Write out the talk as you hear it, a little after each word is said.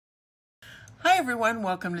Hi everyone,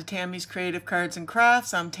 welcome to Tammy's Creative Cards and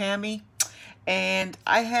Crafts. I'm Tammy, and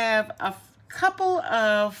I have a couple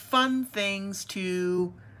of fun things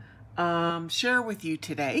to share with you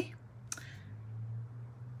today.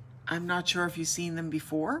 I'm not sure if you've seen them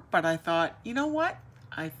before, but I thought, you know what?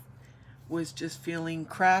 I was just feeling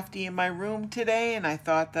crafty in my room today, and I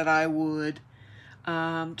thought that I would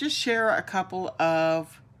just share a couple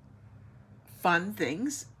of fun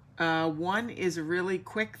things. One is a really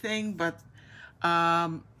quick thing, but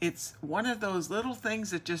it's one of those little things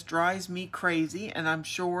that just drives me crazy, and I'm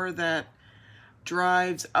sure that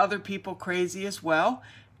drives other people crazy as well,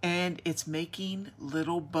 and it's making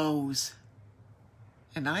little bows.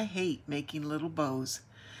 And I hate making little bows.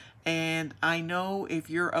 And I know if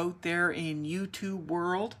you're out there in YouTube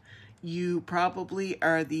world, you probably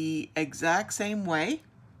are the exact same way.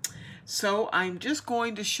 So I'm just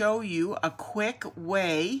going to show you a quick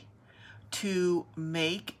way to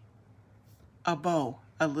make a bow,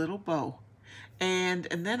 a little bow. And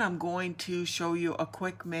then I'm going to show you a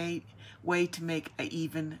quick way to make an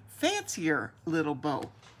even fancier little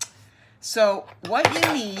bow. So what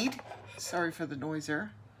you need, sorry for the noise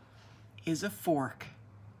there, is a fork.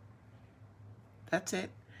 That's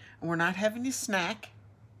it. And we're not having a snack.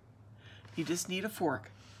 You just need a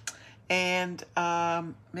fork. And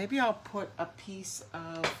maybe I'll put a piece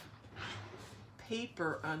of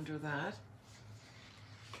paper under that,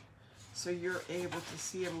 so you're able to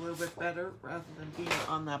see it a little bit better rather than being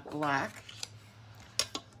on that black.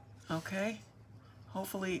 Okay,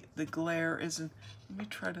 hopefully the glare isn't, let me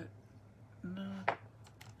try to, no,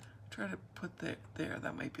 try to put that there,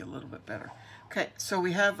 that might be a little bit better. Okay, so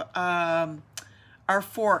we have our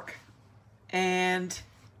fork, and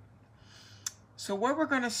so what we're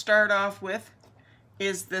going to start off with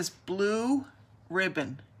is this blue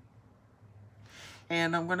ribbon.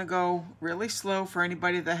 And I'm going to go really slow for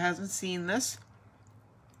anybody that hasn't seen this.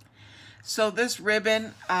 So this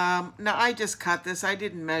ribbon, now I just cut this. I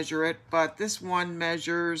didn't measure it, but this one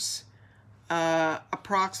measures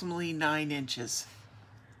approximately 9 inches.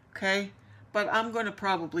 Okay, but I'm going to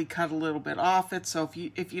probably cut a little bit off it. So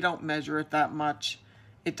if you don't measure it that much,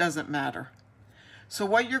 it doesn't matter. So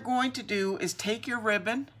what you're going to do is take your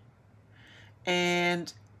ribbon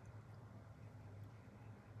and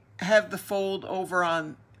have the fold over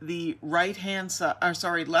on the right-hand side, or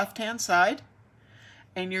sorry, left-hand side,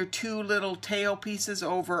 and your two little tail pieces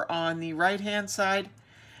over on the right-hand side,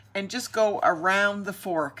 and just go around the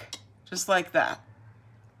fork, just like that.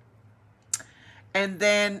 And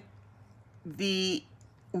then the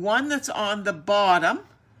one that's on the bottom,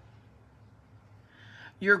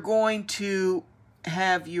 you're going to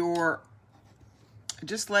have your,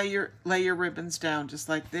 just lay your ribbons down just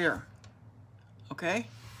like there. Okay?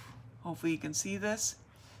 Hopefully you can see this.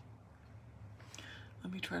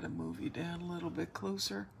 Let me try to move you down a little bit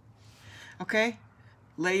closer. Okay,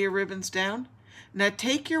 lay your ribbons down. Now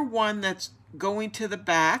take your one that's going to the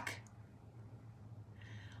back,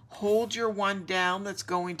 hold your one down that's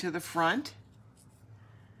going to the front,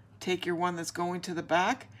 take your one that's going to the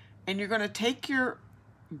back, and you're going to take your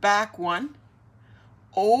back one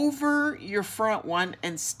over your front one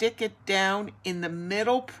and stick it down in the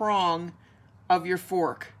middle prong of your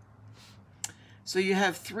fork. So you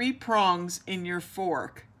have 3 prongs in your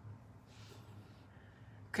fork.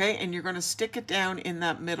 Okay, and you're going to stick it down in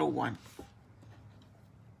that middle one.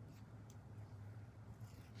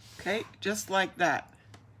 Okay, just like that.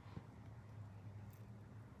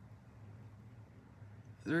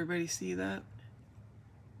 Does everybody see that?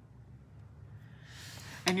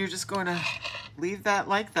 And you're just going to leave that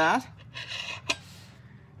like that.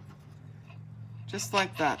 Just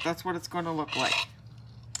like that. That's what it's going to look like.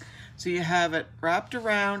 So you have it wrapped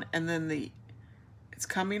around, and then it's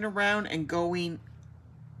coming around and going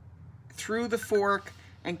through the fork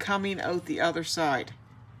and coming out the other side.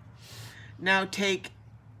 Now take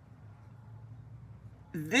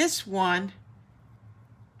this one,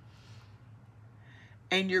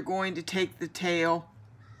 and you're going to take the tail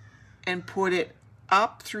and put it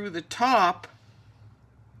up through the top,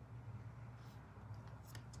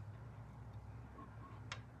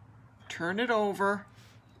 turn it over,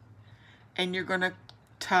 and you're going to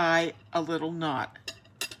tie a little knot.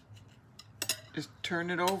 Just turn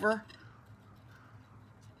it over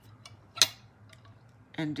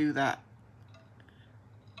and do that.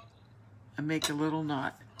 And make a little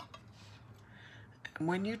knot. And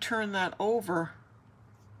when you turn that over,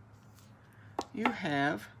 you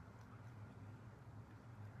have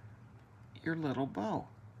your little bow.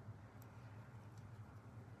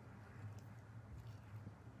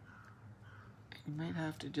 You might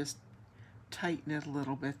have to just tighten it a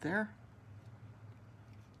little bit there.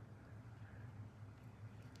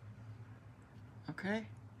 Okay,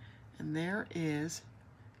 and there is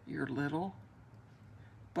your little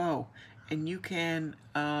bow. And you can,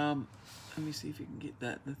 let me see if you can get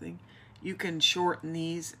that in the thing. You can shorten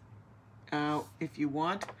these if you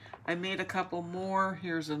want. I made a couple more.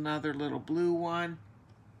 Here's another little blue one,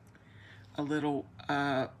 a little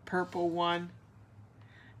purple one.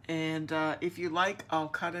 And if you like, I'll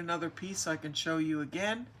cut another piece so I can show you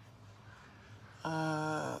again.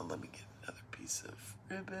 Let me get another piece of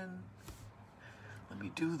ribbon. Let me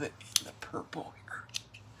do the purple here.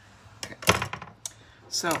 Okay.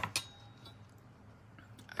 So,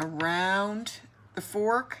 around the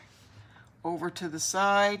fork, over to the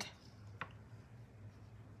side.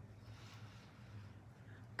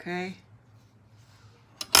 Okay.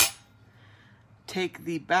 Take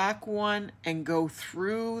the back one and go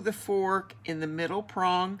through the fork in the middle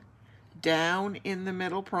prong, down in the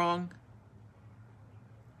middle prong.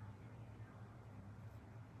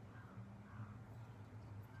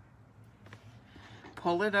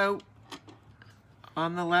 Pull it out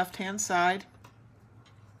on the left-hand side.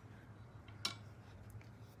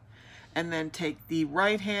 And then take the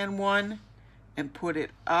right-hand one and put it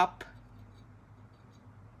up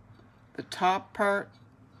the top part.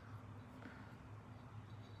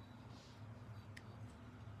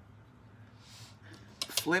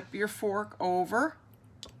 Flip your fork over.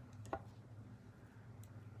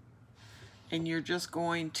 And you're just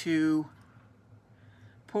going to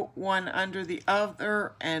put one under the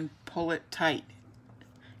other and pull it tight.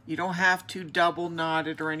 You don't have to double knot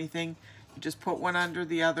it or anything. You just put one under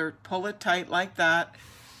the other, pull it tight like that.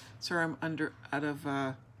 Sorry, I'm out of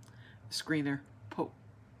the screen there.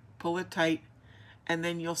 Pull it tight, and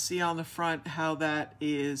then you'll see on the front how that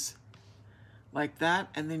is like that,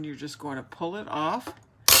 and then you're just going to pull it off,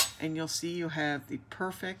 and you'll see you have the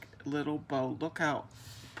perfect little bow. Look how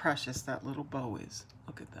precious that little bow is.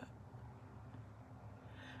 Look at that.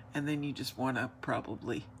 And then you just want to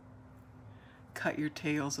probably cut your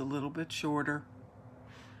tails a little bit shorter.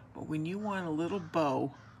 But when you want a little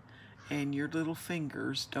bow and your little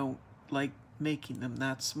fingers don't like making them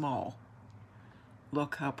that small,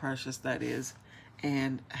 look how precious that is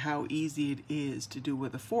and how easy it is to do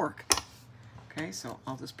with a fork. Okay, so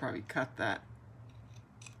I'll just probably cut that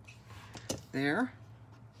there.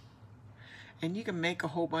 And you can make a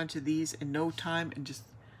whole bunch of these in no time and just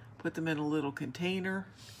put them in a little container.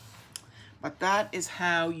 But that is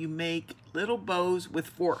how you make little bows with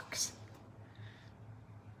forks.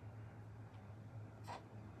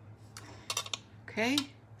 Okay,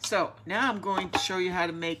 so now I'm going to show you how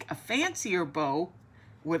to make a fancier bow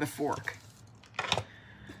with a fork.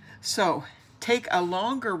 So take a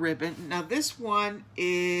longer ribbon. Now this one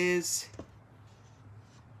is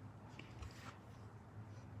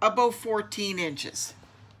about 14 inches.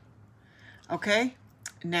 Okay,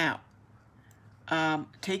 now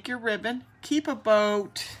take your ribbon, keep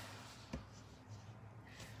about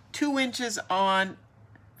 2 inches on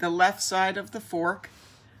the left side of the fork.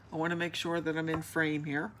 I want to make sure that I'm in frame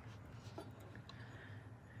here.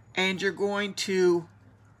 And you're going to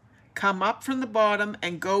come up from the bottom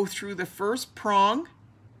and go through the first prong,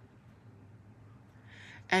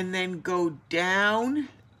 and then go down,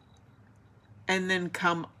 and then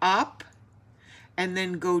come up, and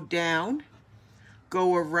then go down,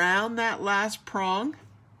 go around that last prong,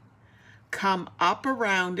 come up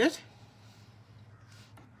around it,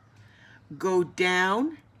 go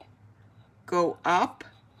down, go up,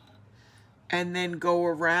 and then go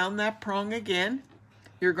around that prong again.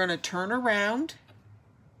 You're going to turn around.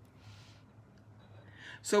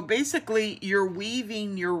 So basically, you're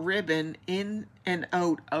weaving your ribbon in and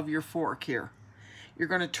out of your fork here. You're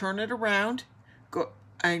going to turn it around, go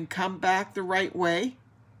and come back the right way,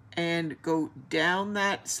 and go down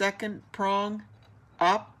that second prong,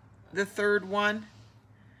 up the third one,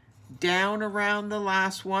 down around the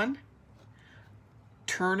last one,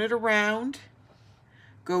 turn it around,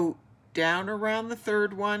 go down around the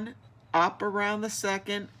third one, up around the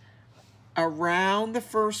second, around the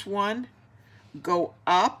first one, go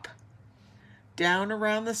up, down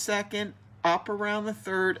around the second, up around the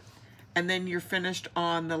third, and then you're finished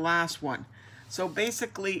on the last one. So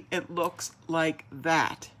basically it looks like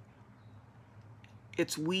that.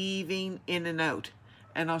 It's weaving in and out,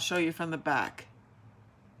 and I'll show you from the back.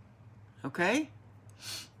 Okay?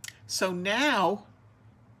 So now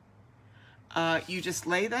you just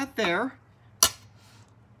lay that there.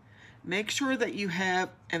 Make sure that you have,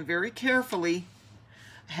 and very carefully,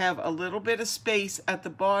 have a little bit of space at the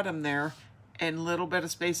bottom there and a little bit of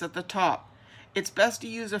space at the top. It's best to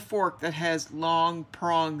use a fork that has long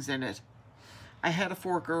prongs in it. I had a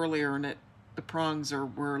fork earlier and the prongs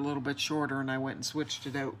were a little bit shorter, and I went and switched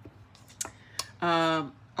it out.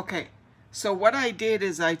 Okay, so what I did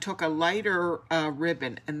is I took a lighter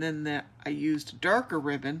ribbon, and then I used a darker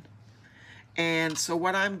ribbon. And so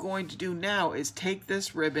what I'm going to do now is take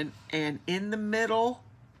this ribbon, and in the middle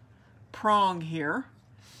prong here,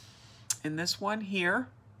 in this one here,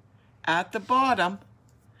 at the bottom,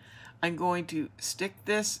 I'm going to stick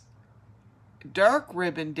this dark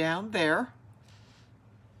ribbon down there,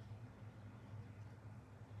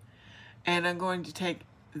 and I'm going to take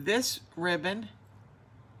this ribbon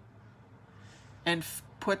and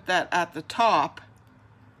put that at the top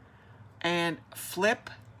and flip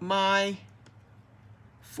my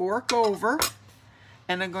fork over,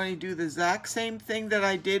 and I'm going to do the exact same thing that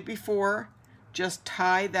I did before, just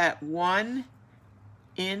tie that one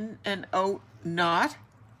in and out knot,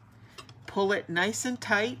 pull it nice and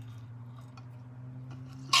tight,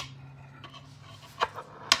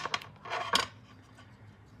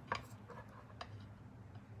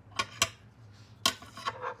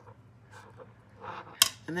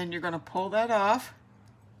 and then you're going to pull that off,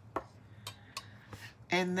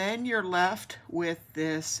 and then you're left with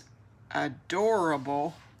this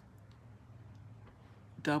adorable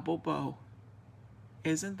double bow.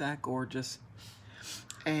 Isn't that gorgeous?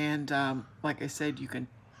 And like I said, you can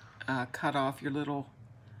cut off your little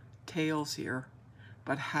tails here,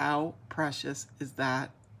 but how precious is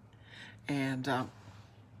that? And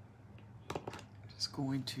just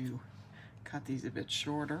going to cut these a bit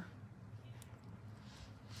shorter,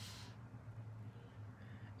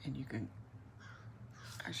 and you can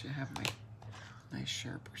actually have my nice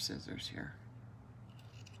sharper scissors here.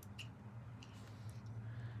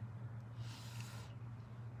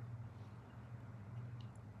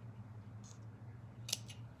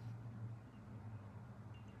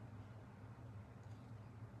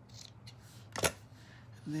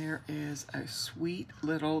 There is a sweet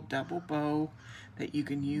little double bow that you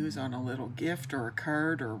can use on a little gift or a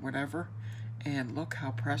card or whatever. And look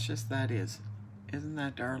how precious that is. Isn't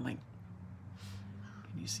that darling?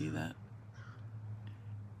 Can you see that?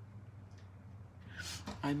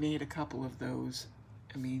 I made a couple of those.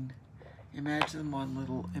 I mean, imagine them on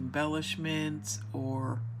little embellishments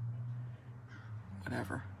or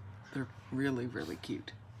whatever. They're really, really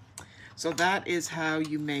cute. So that is how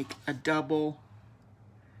you make a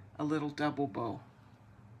little double bow.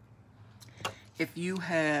 If you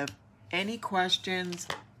have any questions,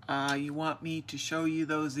 you want me to show you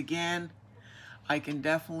those again, I can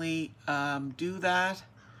definitely do that.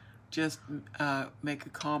 Just make a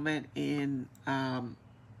comment in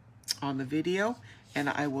on the video, and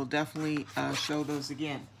I will definitely show those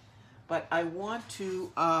again. But I want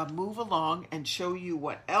to move along and show you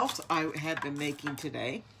what else I have been making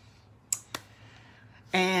today.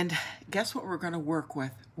 And guess what we're going to work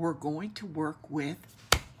with? We're going to work with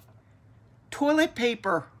toilet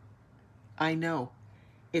paper. I know,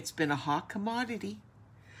 it's been a hot commodity.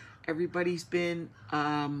 Everybody's been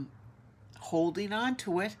holding on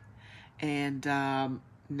to it. And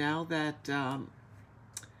now that the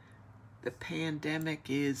pandemic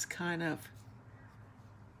is kind of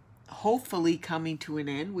hopefully coming to an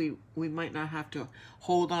end, we might not have to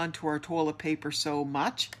hold on to our toilet paper so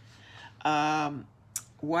much.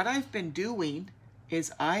 What I've been doing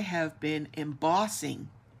is I have been embossing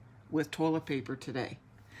with toilet paper today,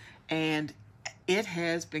 and it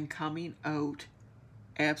has been coming out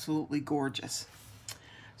absolutely gorgeous.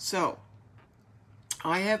 So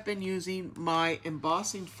I have been using my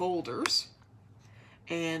embossing folders,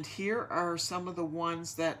 and here are some of the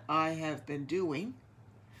ones that I have been doing.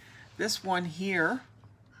 This one here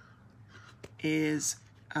is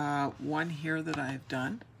one here that I've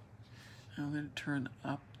done. I'm going to turn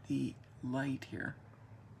up the light here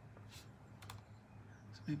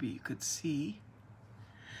so maybe you could see.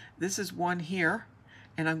 This is one here,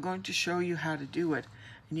 and I'm going to show you how to do it,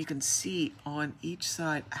 and you can see on each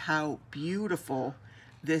side how beautiful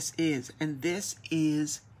this is. And this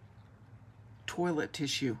is toilet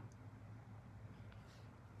tissue,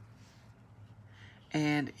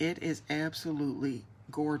 and it is absolutely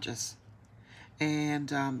gorgeous, and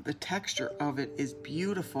the texture of it is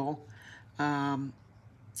beautiful. I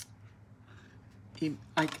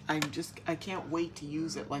can't wait to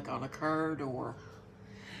use it like on a card or.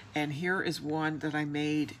 And here is one that I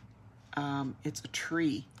made. It's a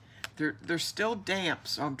tree. They're still damp,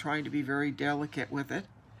 so I'm trying to be very delicate with it.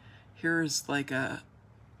 Here's like a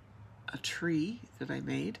tree that I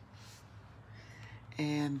made,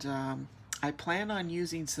 and I plan on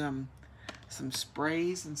using some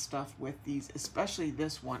sprays and stuff with these, especially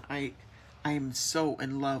this one. I am so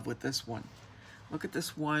in love with this one. Look at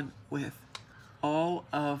this one with all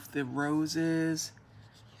of the roses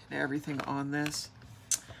and everything on this.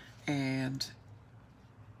 And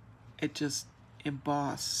it just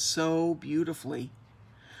embossed so beautifully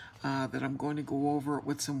that I'm going to go over it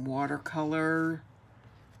with some watercolor,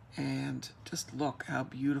 and just look how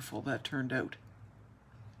beautiful that turned out.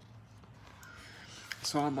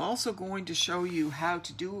 So I'm also going to show you how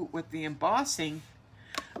to do it with the embossing,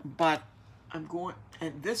 but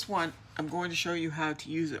this one, I'm going to show you how to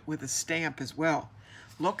use it with a stamp as well.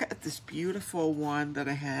 Look at this beautiful one that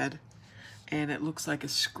I had, and it looks like a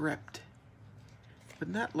script.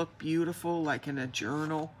 Wouldn't that look beautiful, like in a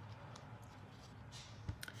journal?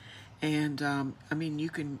 And I mean, you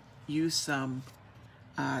can use some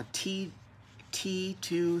tea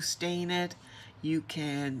to stain it. You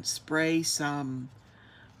can spray some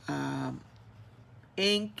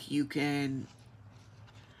ink.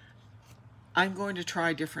 I'm going to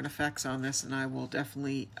try different effects on this, and I will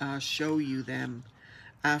definitely show you them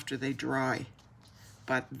after they dry.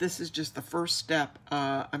 But this is just the first step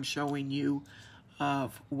I'm showing you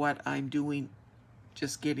of what I'm doing,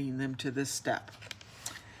 just getting them to this step.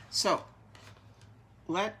 So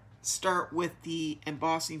let's start with the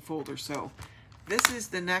embossing folder. So this is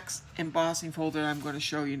the next embossing folder I'm going to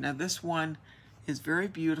show you. Now this one is very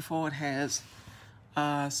beautiful. It has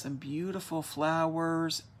some beautiful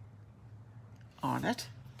flowers on it.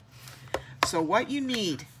 So what you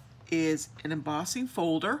need is an embossing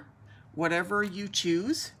folder, whatever you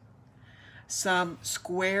choose, some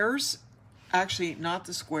squares, actually not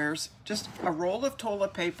the squares, just a roll of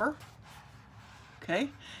toilet paper, okay?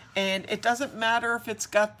 And it doesn't matter if it's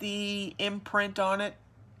got the imprint on it,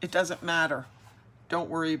 it doesn't matter. Don't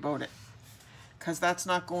worry about it, because that's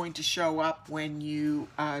not going to show up when you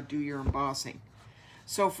do your embossing.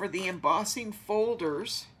 So for the embossing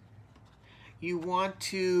folders, you want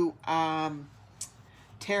to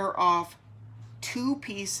tear off 2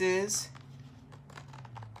 pieces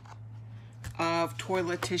of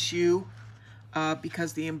toilet tissue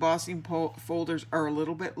because the embossing folders are a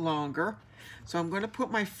little bit longer. So I'm going to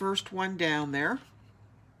put my first one down there.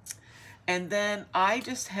 And then I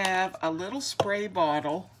just have a little spray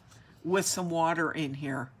bottle with some water in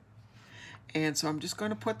here. And so I'm just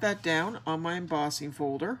going to put that down on my embossing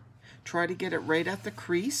folder. Try to get it right at the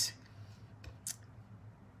crease.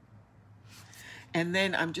 And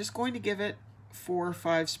then I'm just going to give it 4 or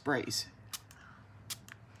 5 sprays.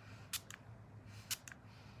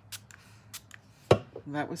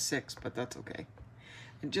 That was 6, but that's okay.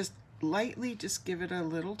 And just lightly just give it a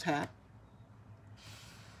little tap.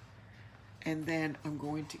 And then I'm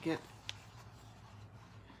going to get,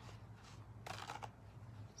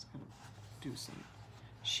 just going to do some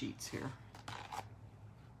sheets here.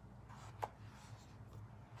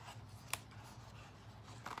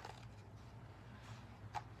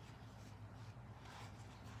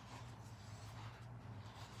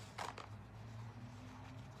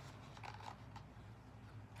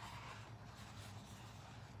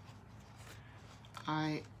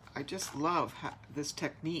 I just love this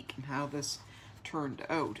technique and how this turned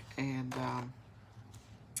out. And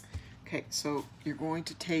okay, so you're going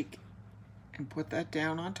to take and put that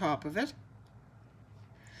down on top of it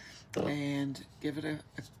and give it a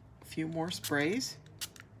few more sprays,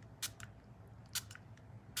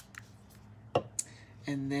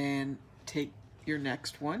 and then take your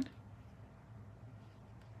next one,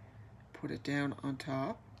 put it down on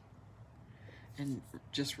top, and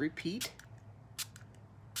just repeat.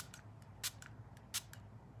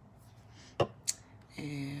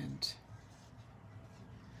 And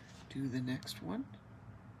do the next one.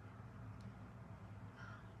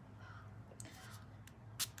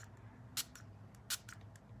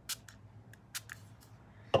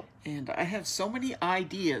 And I have so many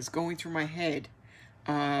ideas going through my head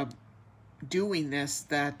doing this,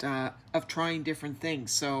 that of trying different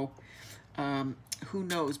things. So who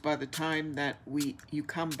knows, by the time that you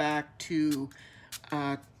come back to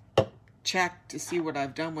check to see what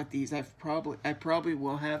I've done with these, I probably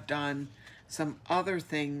will have done some other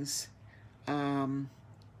things to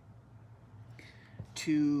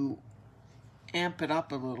amp it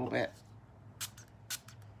up a little bit.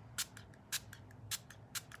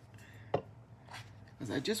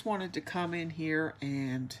 Because I just wanted to come in here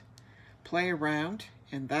and play around,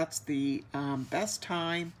 and that's the best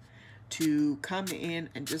time to come in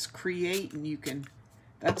and just create. And you can,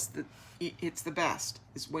 it's the best,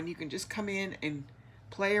 is when you can just come in and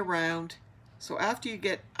play around. So after you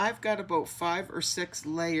get, I've got about 5 or 6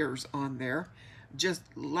 layers on there. Just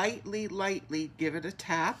lightly give it a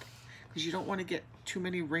tap, because you don't want to get too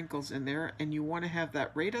many wrinkles in there, and you want to have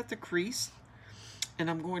that right at the crease. And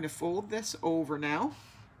I'm going to fold this over now.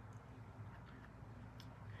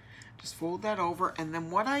 Just fold that over, and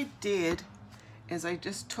then what I did is I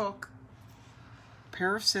just took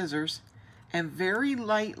pair of scissors, and very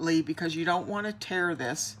lightly, because you don't want to tear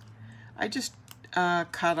this, I just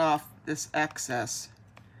cut off this excess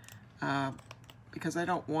because I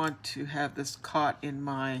don't want to have this caught in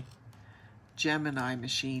my Gemini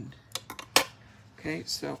machine. Okay,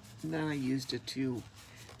 so then I used it to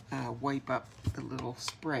wipe up the little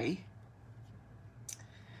spray.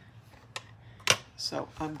 So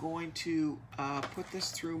I'm going to put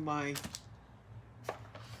this through my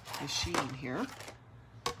machine here.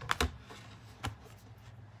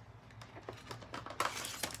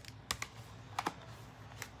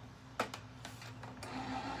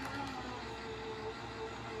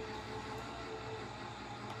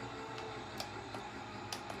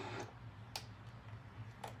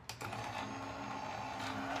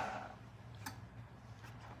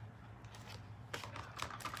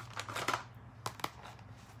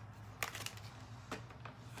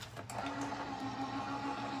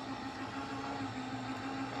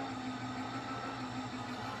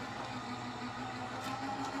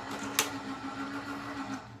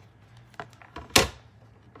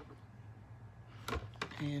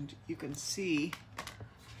 And you can see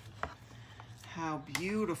how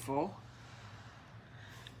beautiful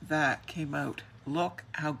that came out. Look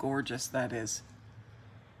how gorgeous that is.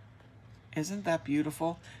 Isn't that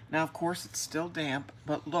beautiful? Now, of course, it's still damp,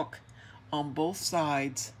 but look, on both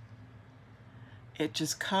sides, it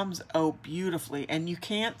just comes out beautifully. And you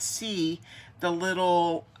can't see the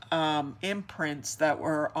little imprints that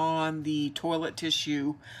were on the toilet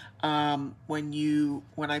tissue when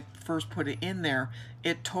I first put it in there.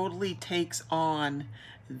 It totally takes on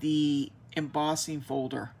the embossing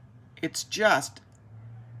folder. It's just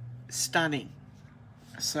stunning.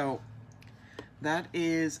 So that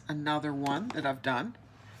is another one that I've done.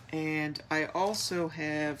 And I also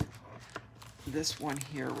have this one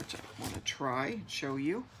here, which I want to try and show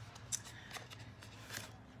you.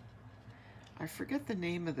 I forget the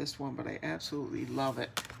name of this one, but I absolutely love it.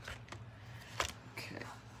 Okay.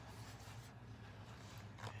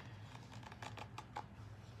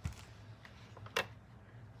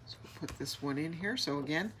 So we'll put this one in here. So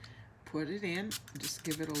again, put it in, just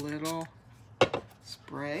give it a little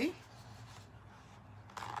spray.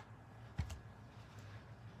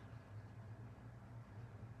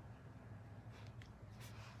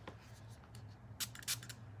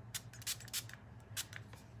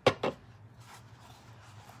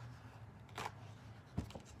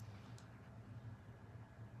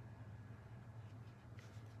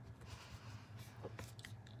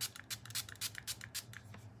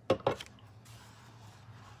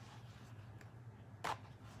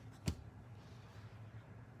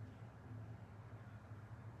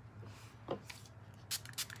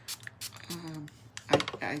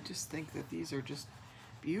 I just think that these are just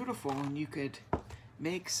beautiful, and you could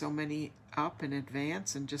make so many up in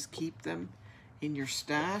advance and just keep them in your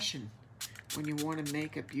stash, and when you want to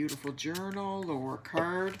make a beautiful journal or a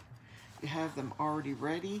card, you have them already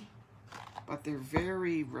ready. But they're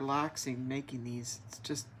very relaxing making these. It's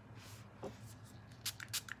just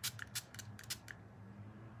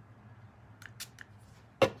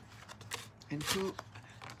and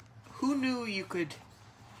who knew you could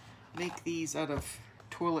make these out of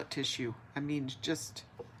toilet tissue? I mean, just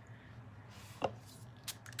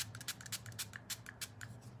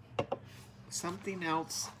something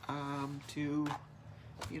else to,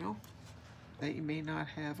 you know, that you may not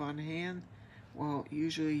have on hand. Well,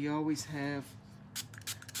 usually you always have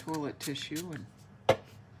toilet tissue. And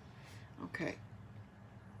okay,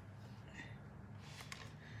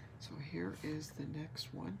 so here is the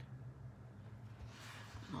next one.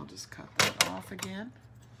 I'll just cut that off again.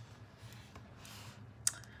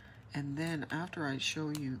 And then after I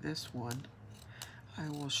show you this one, I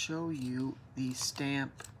will show you the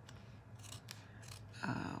stamp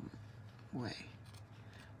way,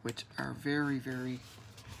 which are very, very,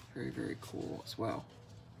 very, very cool as well.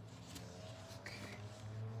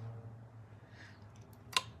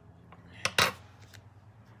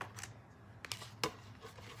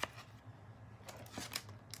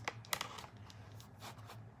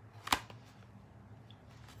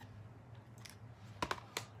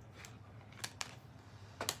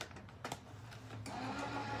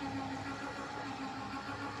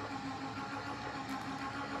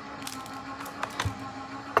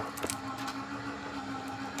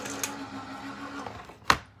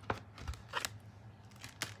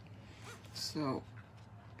 So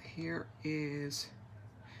here is,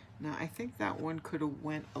 now I think that one could have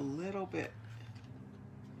went a little bit,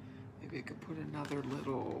 maybe I could put another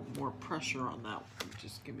little more pressure on that one.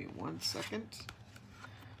 Just give me 1 second.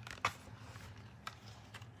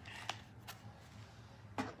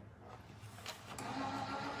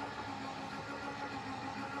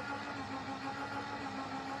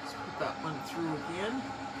 through again.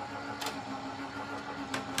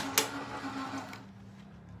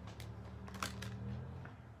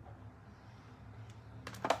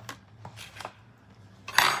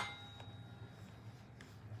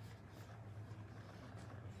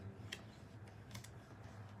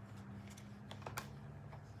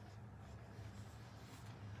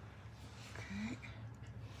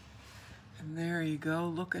 And there you go.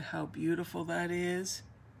 Look at how beautiful that is.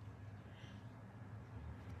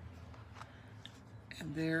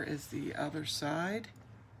 And there is the other side.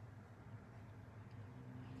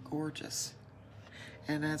 Gorgeous.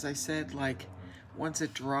 And as I said, like, once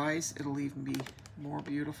it dries, it'll even be more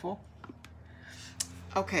beautiful.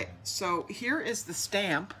 Okay, so here is the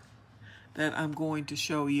stamp that I'm going to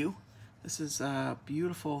show you. This is a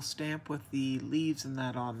beautiful stamp with the leaves and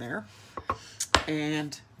that on there.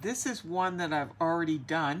 And this is one that I've already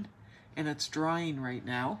done, and it's drying right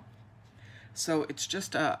now. So it's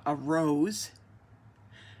just a rose,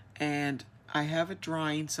 and I have it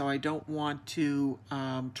drying, so I don't want to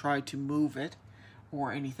try to move it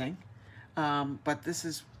or anything. But this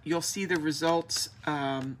is, you'll see the results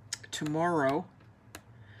tomorrow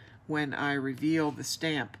when I reveal the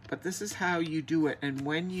stamp. But this is how you do it, and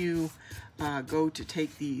when you go to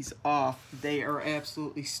take these off, they are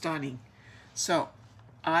absolutely stunning. So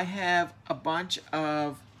I have a bunch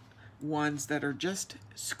of ones that are just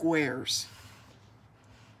squares.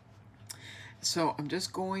 So I'm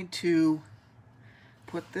just going to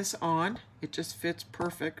put this on. It just fits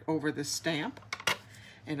perfect over the stamp.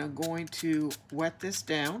 And I'm going to wet this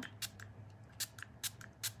down.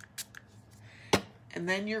 And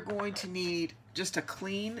then you're going to need just a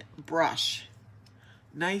clean brush.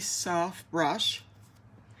 Nice soft brush.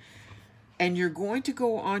 And you're going to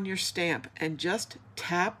go on your stamp and just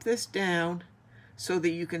tap this down so that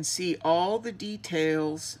you can see all the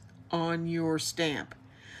details on your stamp.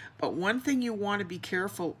 But one thing you want to be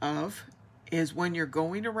careful of is when you're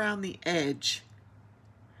going around the edge,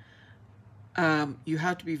 you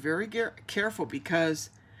have to be very careful because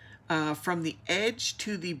from the edge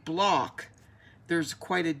to the block, there's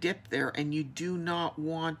quite a dip there, and you do not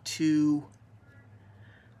want to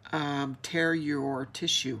tear your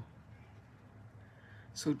tissue.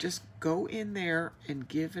 So just go in there and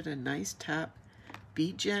give it a nice tap.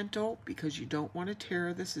 Be gentle because you don't want to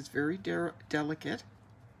tear this. It's very delicate.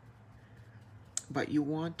 But you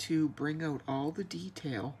want to bring out all the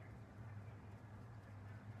detail.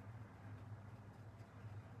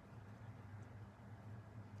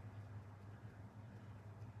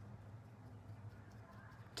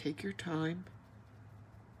 Take your time.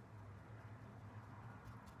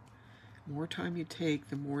 The more time you take,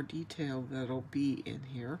 the more detail that'll be in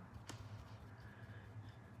here.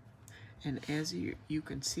 And as you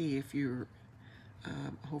can see, if you're,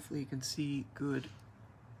 hopefully you can see good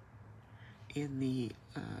in the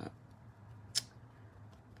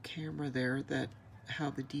camera there, that how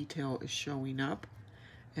the detail is showing up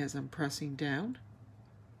as I'm pressing down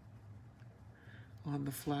on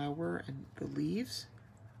the flower and the leaves.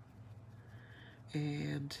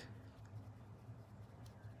 And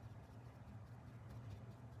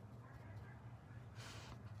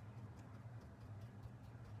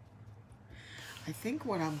I think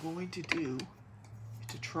what I'm going to do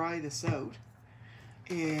to try this out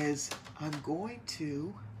is I'm going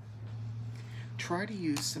to try to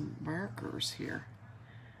use some markers here.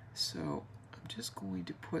 So I'm just going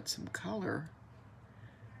to put some color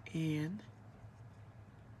in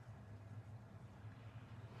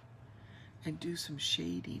and do some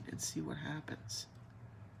shading and see what happens.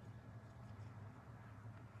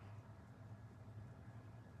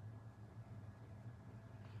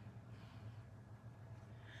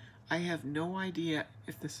 I have no idea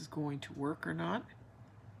if this is going to work or not.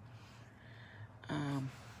 And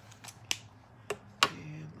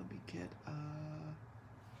let me get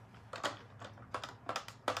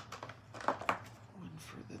one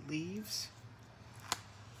for the leaves.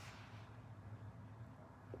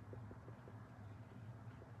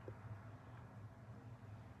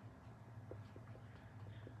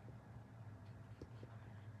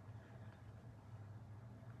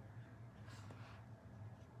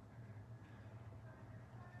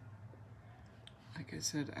 Like I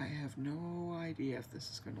said, I have no idea if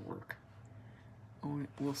this is going to work.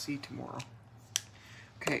 We'll see tomorrow.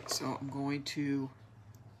 Okay, so I'm going to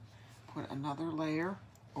put another layer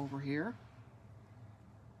over here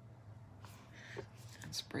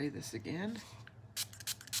and spray this again.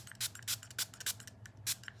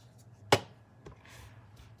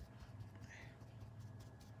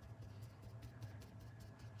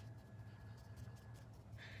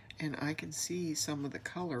 And I can see some of the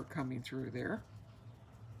color coming through there.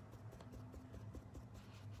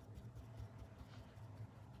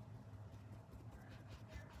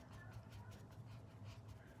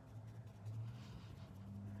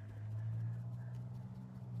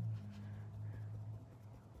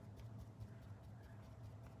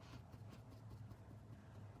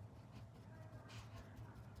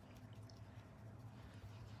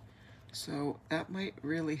 So that might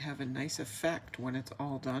really have a nice effect when it's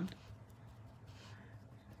all done.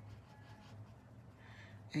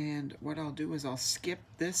 And what I'll do is I'll skip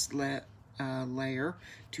this layer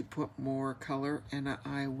to put more color, and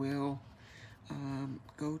I will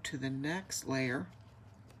go to the next layer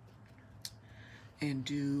and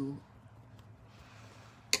do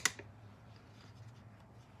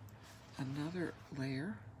another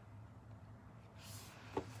layer.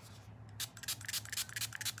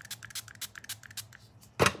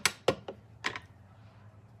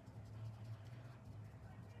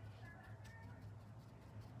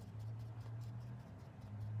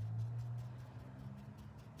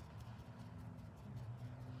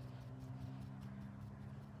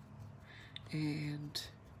 And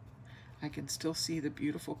I can still see the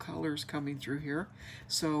beautiful colors coming through here.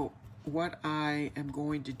 So what I am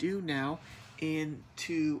going to do now, and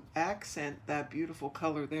to accent that beautiful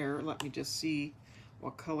color there, let me just see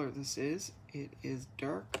what color this is. It is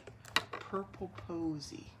dark purple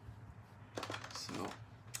posy. So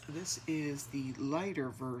this is the lighter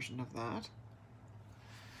version of that.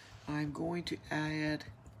 I'm going to add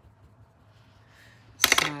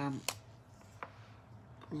some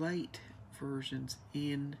light versions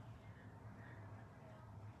in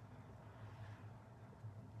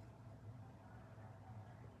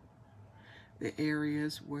the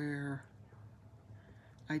areas where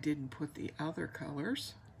I didn't put the other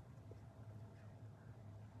colors.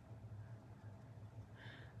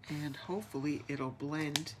 And hopefully it'll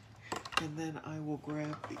blend. And then I will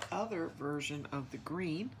grab the other version of the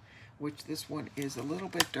green, which this one is a little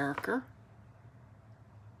bit darker.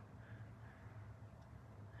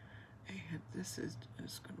 And this is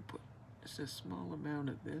just going to put just a small amount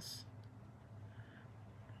of this.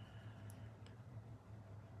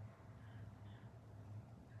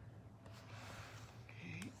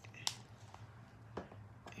 Okay.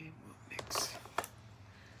 And we'll mix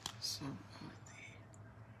some of the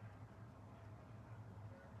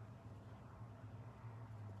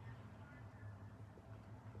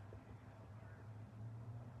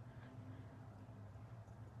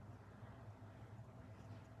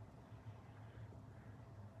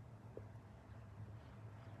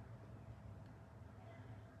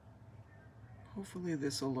hopefully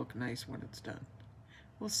this will look nice when it's done.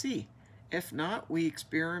 We'll see. If not, we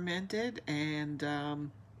experimented,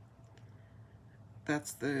 and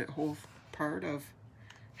that's the whole part of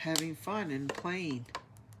having fun and playing.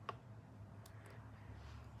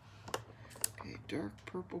 Okay, dark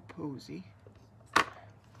purple posy.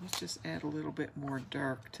 Let's just add a little bit more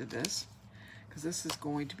dark to this, because this is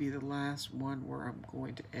going to be the last one where I'm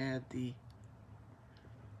going to add the...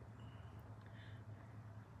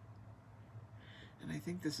 And I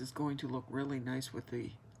think this is going to look really nice with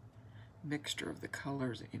the mixture of the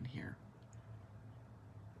colors in here.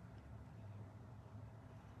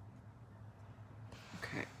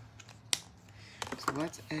 Okay, so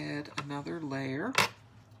let's add another layer.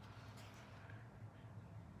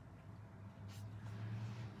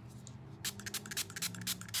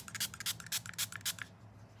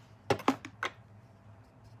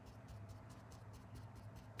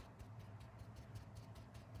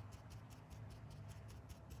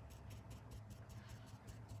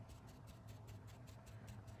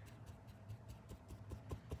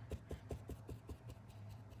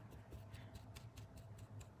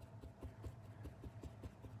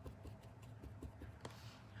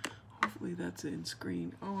 Hopefully that's in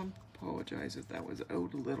screen. Oh, I apologize if that was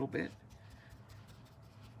out a little bit.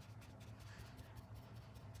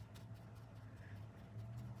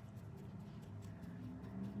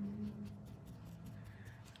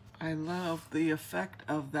 I love the effect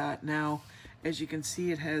of that. Now, as you can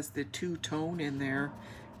see, it has the two-tone in there,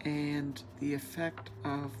 and the effect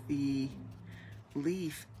of the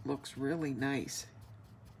leaf looks really nice,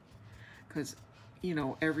 because, you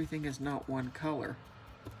know, everything is not one color.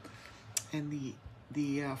 And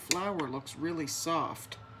the flower looks really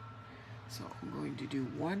soft. So I'm going to do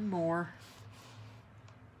one more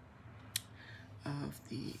of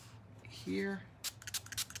the here.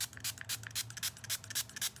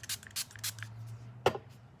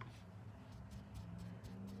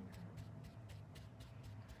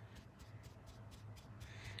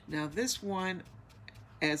 Now this one,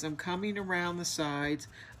 as I'm coming around the sides,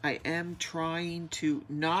 I am trying to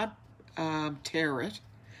not tear it,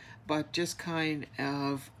 but just kind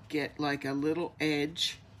of get like a little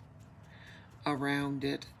edge around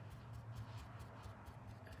it.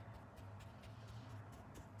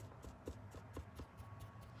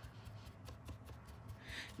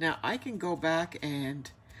 Now I can go back and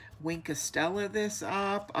Wink Estella this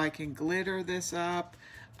up, I can glitter this up,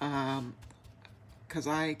 because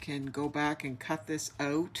I can go back and cut this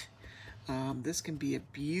out. This can be a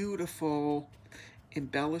beautiful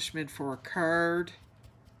embellishment for a card.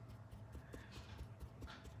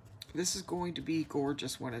 This is going to be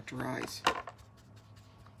gorgeous when it dries.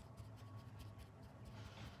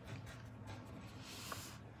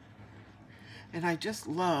 And I just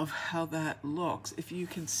love how that looks. If you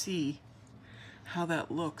can see how that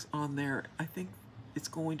looks on there, I think it's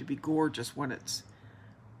going to be gorgeous when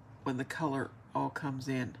the color all comes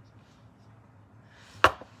in.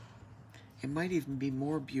 It might even be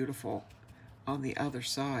more beautiful on the other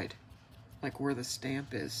side, like where the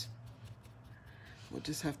stamp is. We'll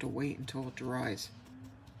just have to wait until it dries.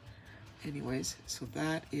 Anyways, so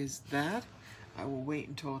that is that. I will wait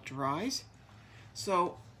until it dries.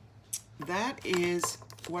 So that is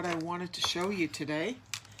what I wanted to show you today.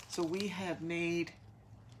 So we have made,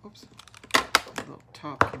 oops, a little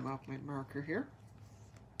top came off my marker here.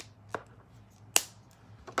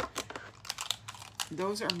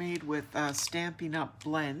 Those are made with Stampin' Up!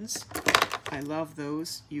 Blends. I love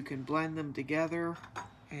those. You can blend them together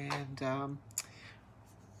and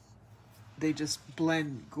they just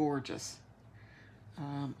blend gorgeous.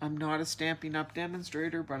 I'm not a Stampin' Up!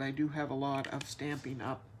 Demonstrator, but I do have a lot of Stampin'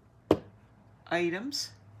 Up!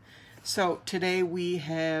 Items. So today we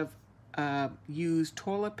have used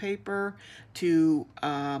toilet paper to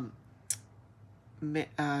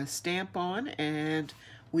stamp on, and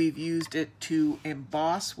we've used it to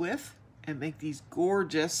emboss with and make these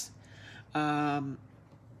gorgeous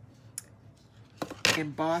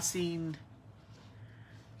embossing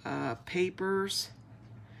papers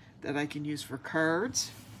that I can use for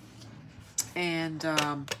cards. And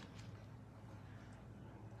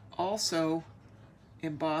also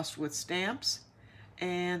embossed with stamps.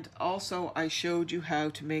 And also I showed you how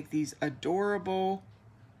to make these adorable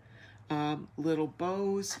little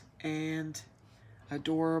bows and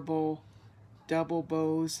adorable double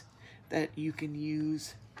bows that you can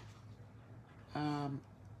use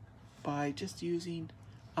by just using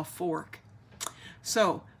a fork.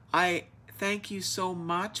 So I thank you so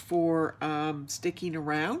much for sticking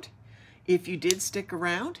around. If you did stick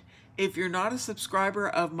around, if you're not a subscriber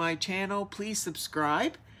of my channel, please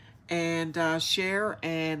subscribe and share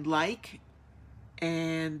and like.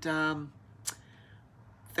 And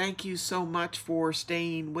thank you so much for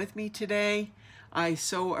staying with me today. I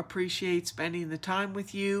so appreciate spending the time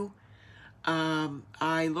with you.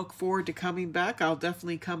 I look forward to coming back. I'll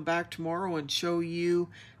definitely come back tomorrow and show you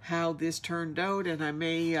how this turned out, and I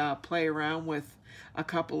may play around with a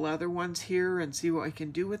couple other ones here and see what I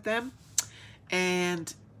can do with them.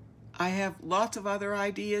 And I have lots of other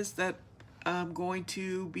ideas that I'm going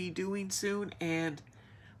to be doing soon, and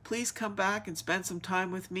please come back and spend some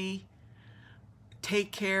time with me.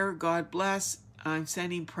 Take care. God bless. I'm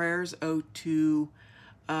sending prayers out to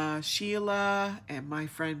Sheila and my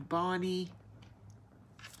friend Bonnie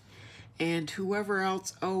and whoever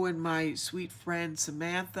else, and my sweet friend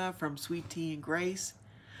Samantha from Sweet Tea and Grace.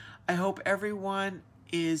 I hope everyone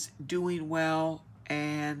is doing well,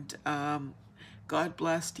 and God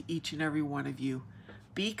bless to each and every one of you.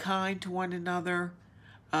 Be kind to one another.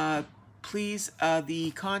 Please,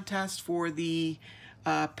 the contest for the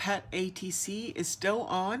pet ATC is still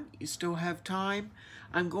on. You still have time.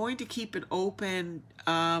 I'm going to keep it open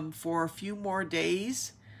for a few more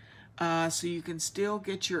days, so you can still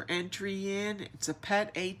get your entry in. It's a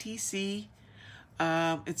pet ATC.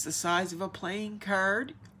 It's the size of a playing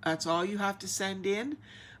card. That's all you have to send in.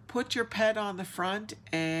 Put your pet on the front,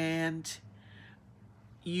 and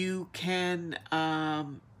you can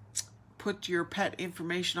put your pet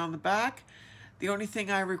information on the back. The only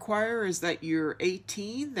thing I require is that you're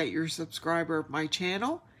 18, that you're a subscriber of my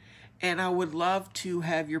channel, and I would love to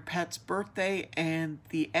have your pet's birthday and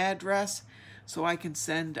the address so I can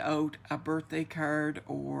send out a birthday card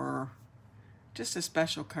or just a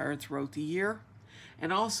special card throughout the year.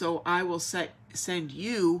 And also I will send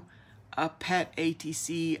you a pet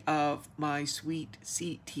ATC of my sweet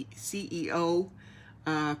CEO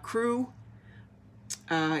crew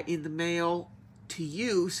in the mail to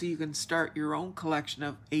you, so you can start your own collection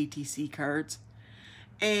of ATC cards.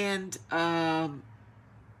 And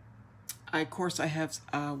of course I have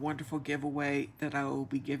a wonderful giveaway that I will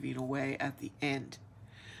be giving away at the end.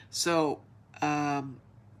 So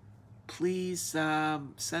please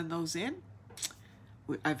send those in.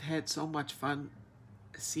 I've had so much fun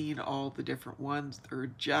seeing all the different ones.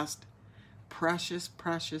 They're just precious,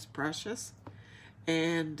 precious, precious.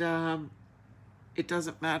 And it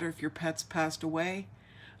doesn't matter if your pet's passed away.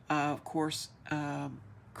 Of course,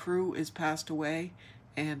 Crew is passed away,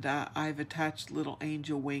 and I've attached little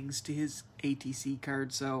angel wings to his ATC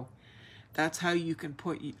card. So that's how you can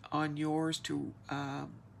put on yours to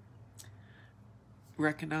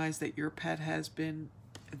recognize that your pet has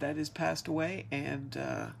passed away, and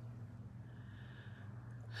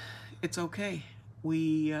it's okay.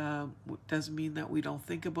 We doesn't mean that we don't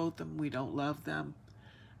think about them, we don't love them.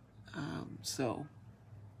 So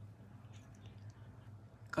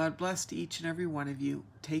God bless to each and every one of you.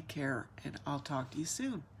 Take care, and I'll talk to you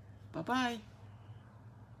soon. Bye-bye.